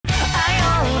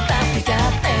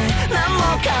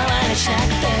っ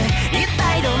て一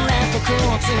体どんな特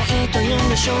をついというん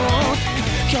でしょう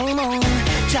今日も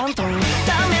ちゃんと試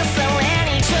され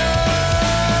にちょ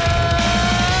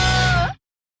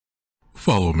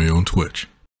Follow me on Twitch.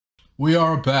 We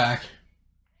are back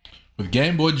with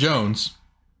GameboyJones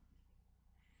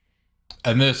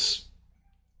and this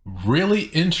really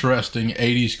interesting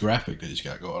 80s graphic that he's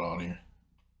got going on here.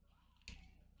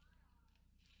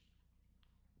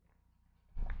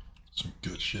 Some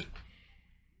good shit.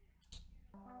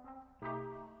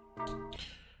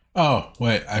 Oh,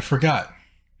 wait, I forgot.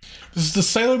 This is the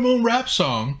Sailor Moon rap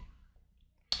song,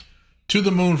 To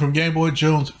the Moon from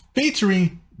GameboyJones,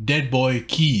 featuring Dedboii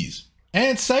Keys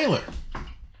and Sailor,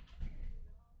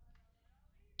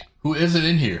 who isn't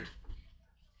in here.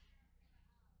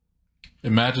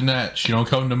 Imagine that. She don't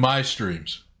come to my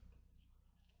streams.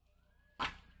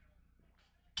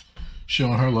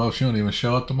 Showing her love, she don't even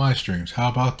show up to my streams. How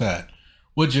about that?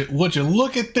 Would you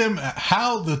look at them,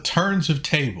 how the turns have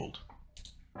tabled?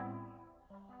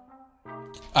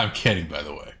 I'm kidding, by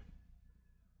the way.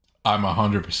 I'm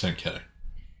 100% kidding.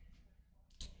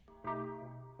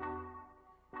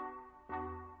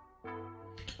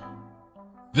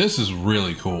 This is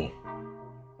really cool.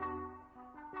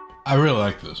 I really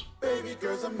like this. Baby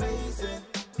girl's amazing.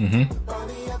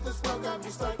 Body at this world got me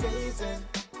stargazing.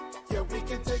 Yeah, we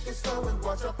can take it slow and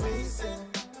watch our pacing.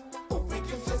 Or we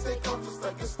can just take off just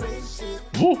like a spaceship.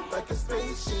 Ooh. Like a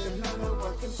spaceship. And I know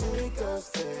I can take us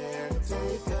there.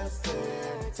 Take us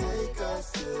there. Take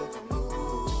us to the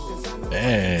moon. 'Cause I know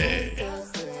Hey. take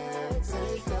us there.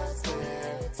 Take us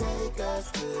there. Take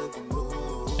us to the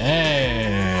moon.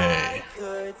 Hey. I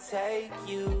could take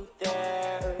you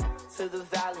there to the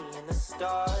valley and the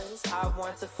stars. I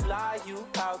want to fly you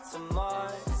out to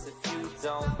Mars if you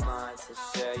don't mind to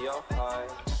share your heart.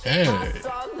 Hey. I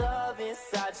saw love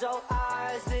inside your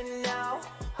eyes and now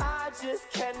I just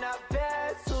cannot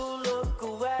bear to look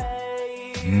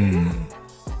away.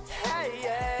 Hey,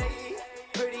 hey,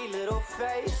 pretty little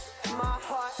face. My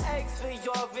heart aches for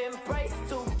your embrace.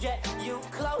 To get you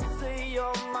closer,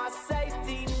 you're my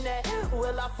safety net.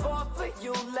 Will I fall for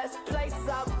you? Let's place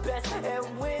our bets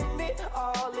and win it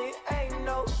all. It ain't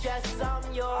no guess, I'm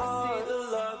yours. I see the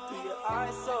love through your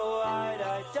eyes so wide.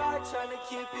 I die trying to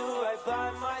keep you right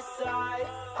by my side.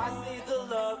 I see the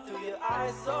love through your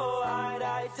eyes so wide.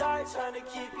 I die trying to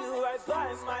keep you right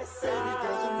by my side. Baby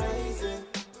girl's amazing.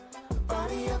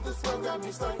 Body at this world got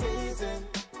me stargazing.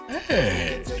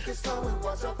 Hey. Take it slow and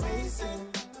watch our pacing.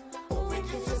 Or we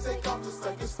can just take off just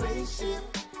like a spaceship.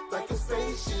 Like a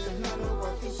spaceship. And I know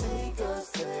I can take us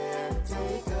there.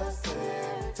 Take us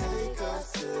there. Take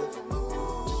us to the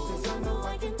moon. 'Cause I know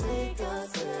I can take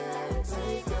us there.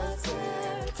 Take us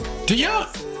there. Do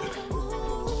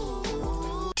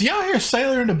y'all hear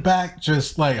Sailor in the back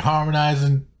just like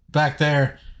harmonizing back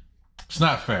there? It's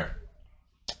not fair.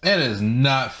 It is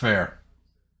not fair.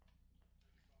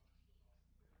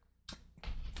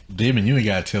 Demon, you ain't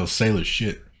gotta tell Sailor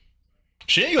shit.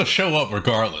 She ain't gonna show up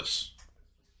regardless.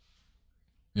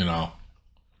 You know.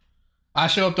 I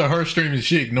show up to her stream and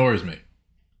she ignores me.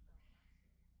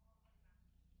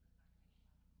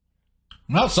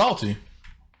 I'm not salty.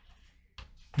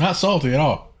 Not salty at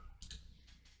all.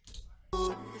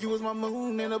 You was my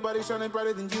moon, ain't nobody shining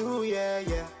brighter than you, yeah,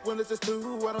 yeah. When it's just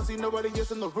two, I don't see nobody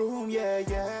else in the room, yeah,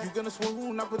 yeah. You gonna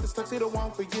swoon, I put this tuxedo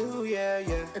on for you, yeah,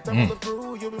 yeah. And time will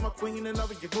through, you'll be my queen and I'll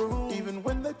be your groom. Even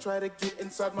when they try to get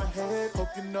inside my head, hope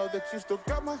you know that you still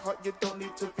got my heart, you don't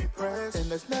need to be pressed.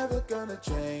 And that's never gonna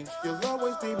change, you'll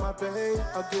always be my babe.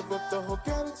 I'll give up the whole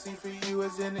galaxy for you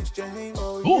as an exchange.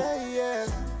 Oh, yeah, yeah.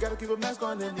 Gotta keep a mask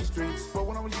on in these streets, but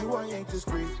when I'm with you, I ain't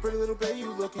discreet. Pretty little babe,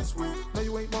 you looking sweet. No,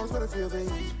 you ain't Mars, but I feel the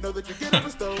heat. Know that you're getting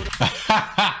bestowed.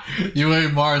 You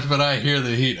ain't Mars, but I hear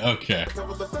the heat. Okay.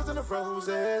 Couple of stars and the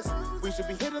roses. We should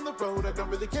be hitting the road. I don't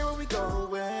really care where we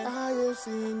going. I have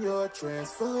seen your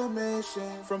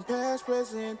transformation from past,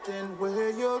 present, and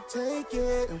where you'll take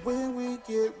it. And when we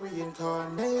get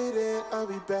reincarnated, I'll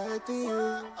be back to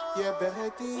you. Yeah,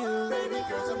 back to you. Baby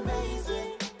girl's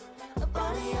amazing. The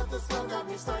body of the sun got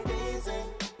me stargazing.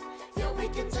 Yeah, we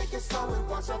can take it slow and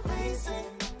watch our pacing.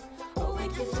 Or we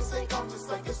can just take off just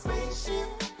like a spaceship.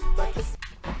 Like a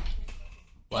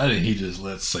Why did he just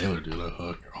let Sailor do the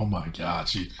hook? Oh my god,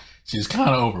 she's kind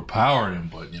of overpowered him,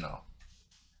 but you know.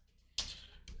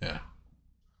 Yeah.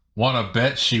 Wanna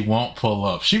bet she won't pull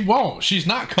up. She won't. She's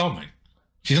not coming.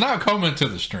 She's not coming to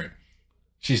the stream.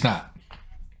 She's not.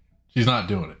 She's not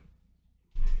doing it.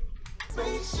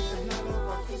 spaceship. And I know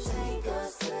I can take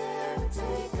us there.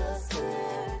 Take us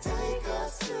there. Take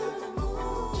us to the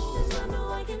moon. 'Cause I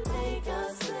know I can take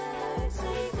us there.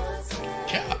 Take us there.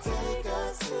 Yeah. Take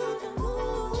us to the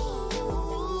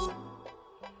moon.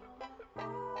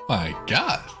 My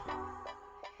God.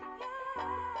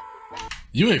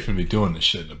 You ain't finna be doing this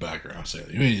shit in the background,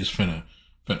 Sailor. You ain't just finna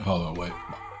hold on, wait.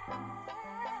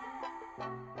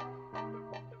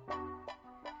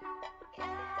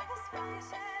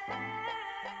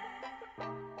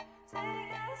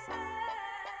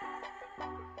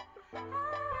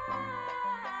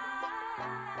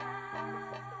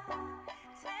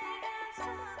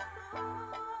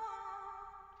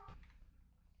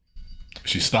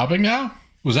 She's stopping now?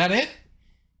 Was that it?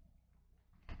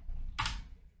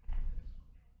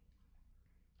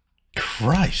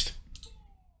 Christ.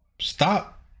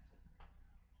 Stop.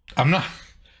 I'm not.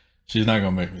 She's not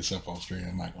gonna make me step on screen.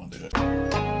 I'm not gonna do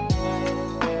it.